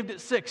was saved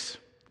at 6.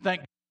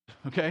 Thank God.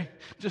 Okay?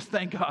 Just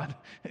thank God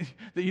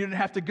that you didn't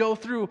have to go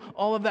through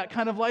all of that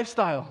kind of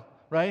lifestyle,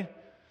 right?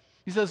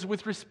 He says,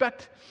 with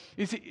respect,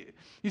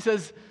 he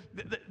says,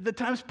 the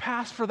time's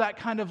past for that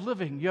kind of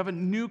living. You have a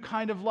new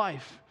kind of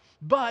life.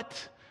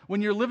 But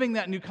when you're living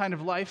that new kind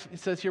of life, it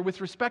says here,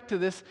 with respect to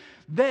this,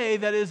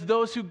 that is,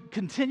 those who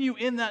continue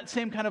in that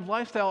same kind of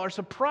lifestyle, are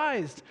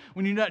surprised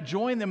when you not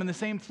join them in the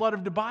same flood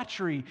of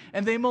debauchery,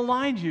 and they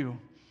malign you.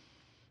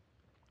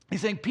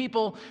 He's saying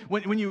people,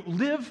 when you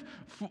live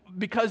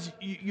because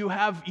you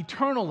have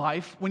eternal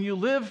life, when you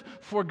live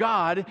for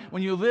God,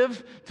 when you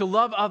live to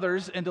love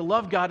others and to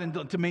love God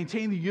and to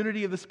maintain the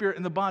unity of the Spirit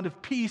and the bond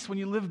of peace, when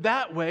you live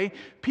that way,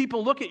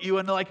 people look at you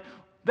and they're like,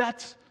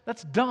 that's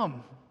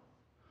dumb.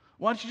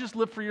 Why don't you just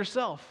live for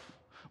yourself?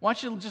 Why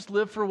don't you just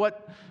live for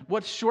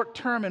what's short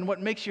term and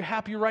what makes you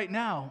happy right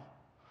now?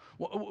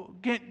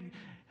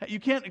 You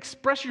can't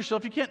express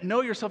yourself. You can't know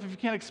yourself if you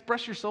can't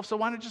express yourself. So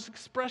why not just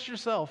express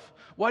yourself?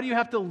 Why do you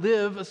have to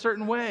live a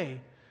certain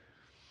way?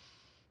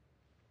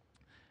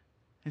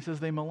 He says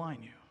they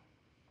malign you.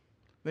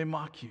 They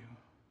mock you.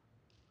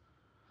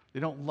 They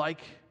don't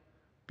like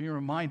being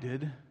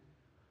reminded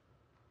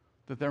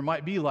that there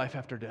might be life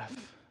after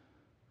death,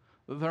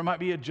 that there might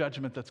be a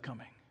judgment that's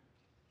coming.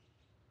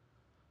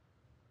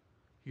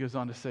 He goes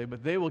on to say,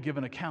 but they will give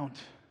an account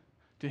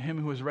to him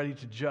who is ready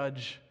to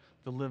judge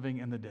the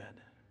living and the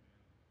dead.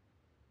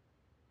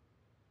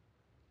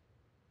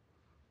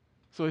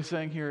 So he's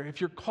saying here, if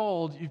you're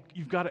called,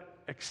 you've got to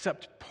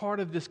accept part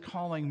of this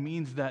calling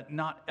means that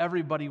not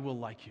everybody will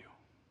like you.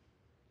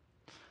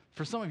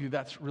 For some of you,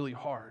 that's really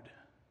hard.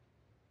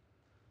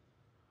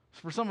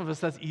 For some of us,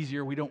 that's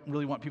easier. We don't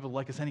really want people to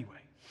like us anyway.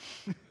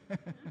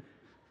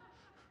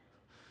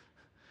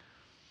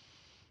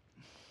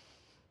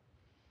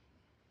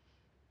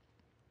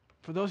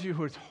 For those of you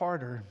who it's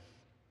harder,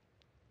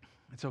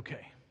 it's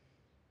okay.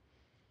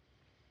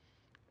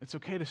 It's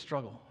okay to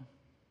struggle.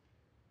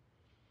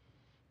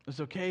 It's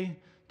okay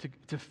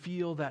to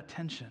feel that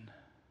tension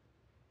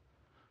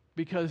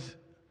because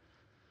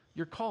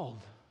you're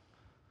called.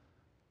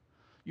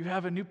 You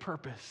have a new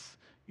purpose.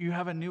 You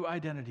have a new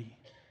identity.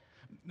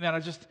 Man,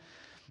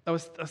 I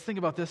was thinking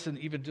about this and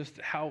even just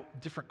how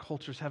different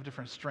cultures have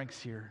different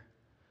strengths here.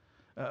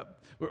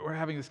 We're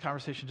having this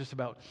conversation just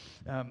about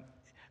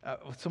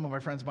with some of my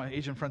friends, my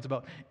Asian friends,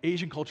 about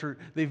Asian culture.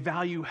 They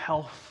value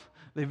health.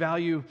 They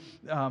value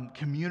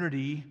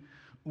community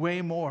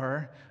way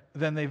more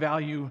than they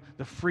value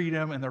the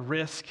freedom and the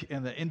risk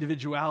and the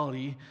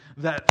individuality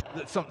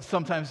that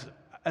sometimes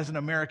as an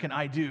American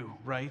I do,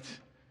 right?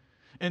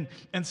 And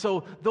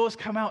so those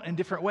come out in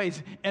different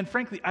ways. And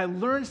frankly, I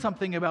learned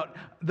something about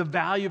the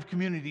value of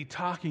community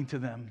talking to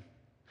them.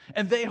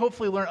 And they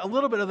hopefully learn a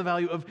little bit of the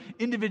value of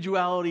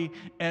individuality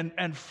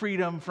and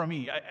freedom from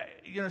me.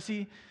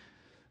 See?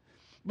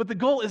 But the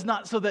goal is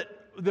not so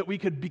that we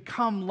could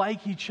become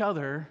like each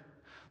other.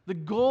 The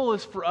goal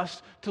is for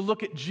us to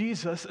look at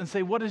Jesus and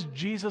say, what does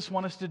Jesus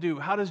want us to do?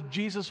 How does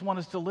Jesus want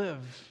us to live?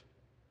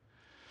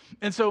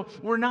 And so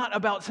we're not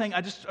about saying,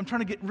 I'm trying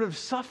to get rid of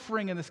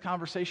suffering in this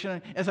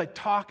conversation. As I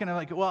talk and I'm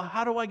like, well,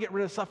 how do I get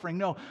rid of suffering?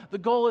 No, the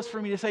goal is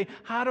for me to say,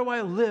 how do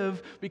I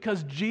live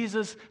because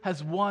Jesus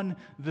has won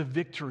the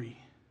victory?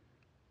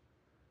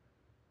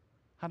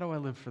 How do I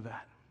live for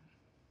that?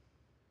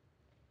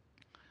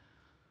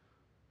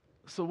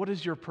 So what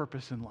is your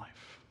purpose in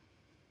life?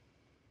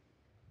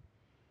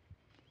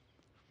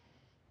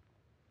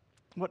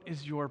 What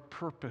is your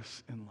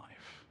purpose in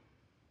life?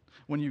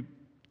 When you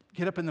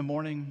get up in the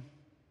morning,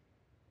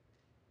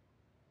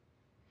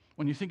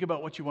 when you think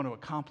about what you want to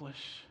accomplish,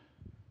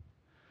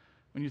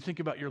 when you think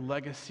about your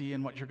legacy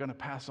and what you're going to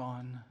pass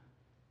on,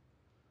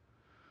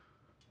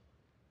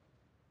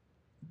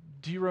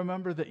 do you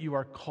remember that you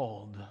are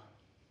called?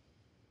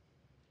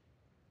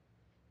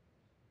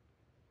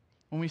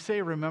 When we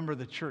say remember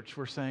the church,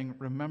 we're saying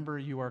remember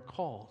you are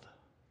called.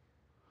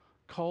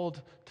 Called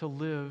to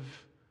live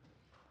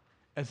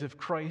as if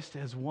Christ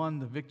has won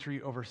the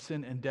victory over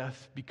sin and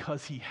death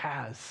because he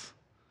has.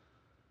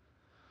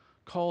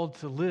 Called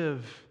to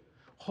live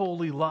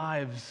holy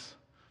lives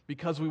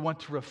because we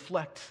want to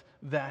reflect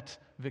that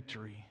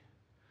victory.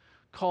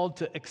 Called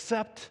to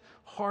accept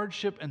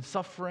hardship and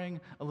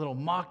suffering, a little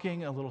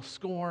mocking, a little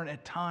scorn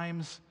at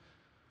times,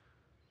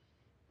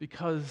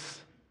 because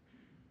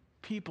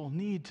people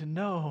need to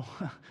know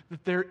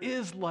that there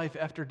is life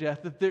after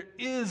death, that there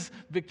is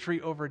victory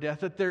over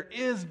death, that there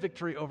is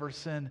victory over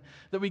sin,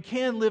 that we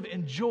can live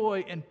in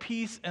joy and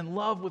peace and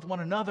love with one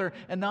another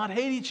and not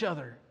hate each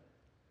other.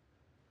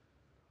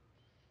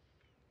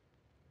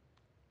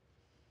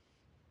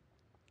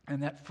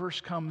 And that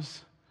first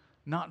comes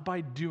not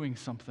by doing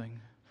something,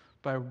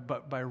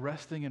 but by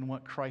resting in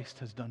what Christ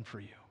has done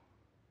for you.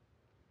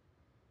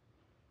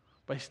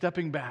 By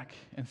stepping back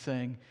and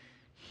saying,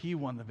 he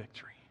won the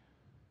victory.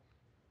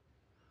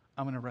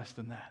 I'm going to rest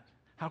in that.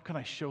 How can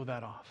I show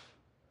that off?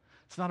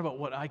 It's not about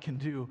what I can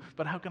do,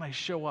 but how can I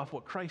show off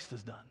what Christ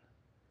has done?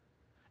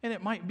 And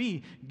it might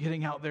be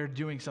getting out there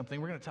doing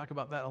something. We're going to talk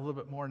about that a little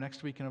bit more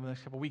next week and over the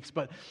next couple of weeks.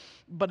 But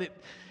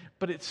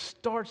it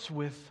starts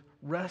with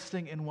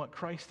resting in what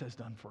Christ has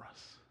done for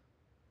us.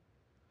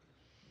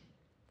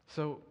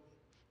 So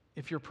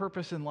if your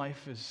purpose in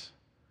life is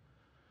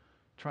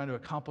trying to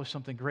accomplish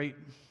something great,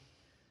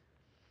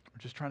 or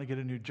just trying to get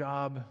a new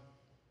job,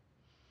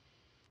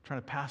 trying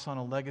to pass on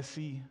a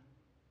legacy,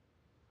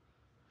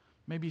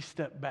 maybe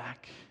step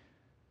back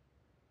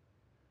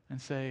and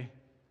say,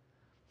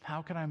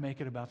 how can I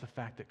make it about the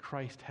fact that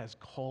Christ has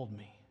called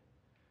me?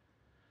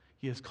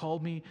 He has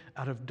called me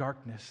out of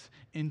darkness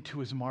into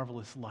his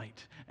marvelous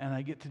light, and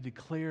I get to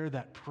declare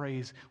that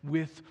praise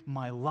with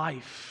my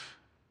life.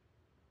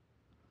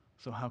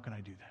 So how can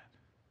I do that?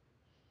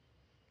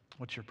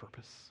 What's your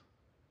purpose?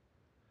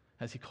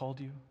 Has he called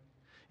you?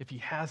 If he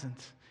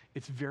hasn't,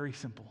 it's very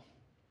simple.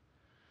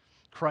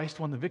 Christ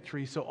won the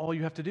victory, so all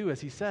you have to do,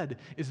 as he said,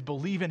 is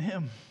believe in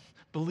him.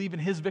 Believe in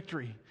his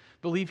victory.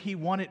 Believe he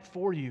won it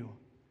for you.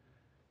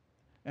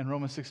 And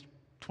Romans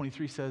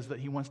 6:23 says that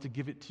he wants to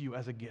give it to you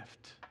as a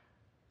gift.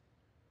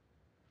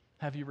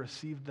 Have you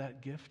received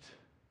that gift?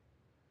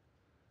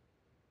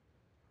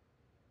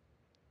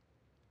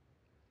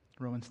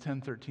 Romans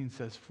 10:13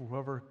 says, "For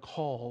whoever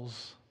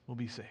calls will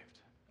be saved."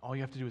 All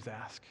you have to do is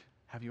ask.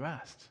 Have you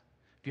asked?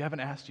 If you haven't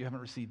asked, you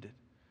haven't received it.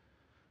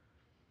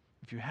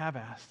 If you have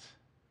asked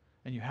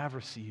and you have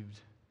received,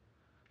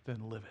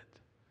 then live it.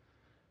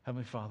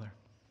 Heavenly Father,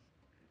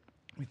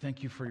 we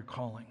thank you for your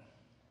calling.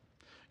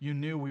 You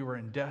knew we were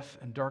in death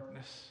and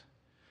darkness.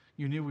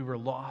 You knew we were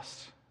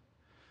lost.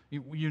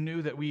 You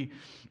knew that we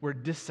were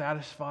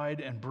dissatisfied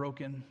and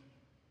broken.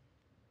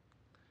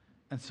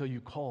 And so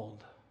you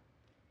called.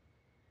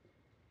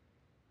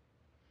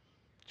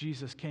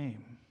 Jesus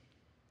came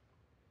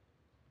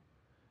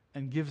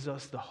and gives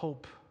us the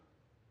hope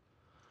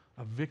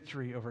of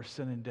victory over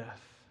sin and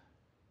death.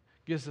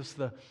 Gives us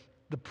the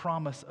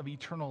promise of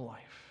eternal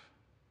life.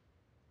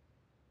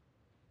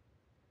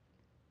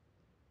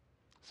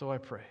 So I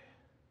pray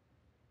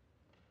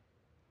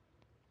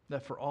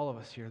that for all of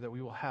us here, that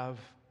we will have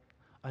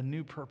a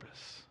new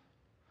purpose,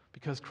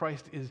 because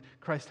Christ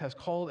has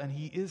called, and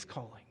he is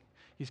calling.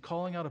 He's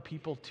calling out a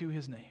people to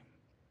his name.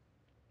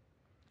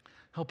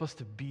 Help us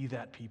to be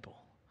that people,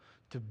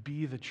 to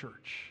be the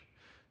church,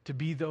 to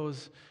be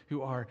those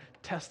who are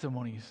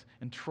testimonies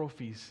and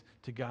trophies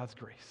to God's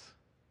grace.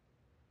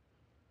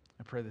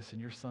 I pray this in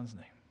your Son's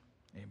name.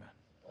 Amen.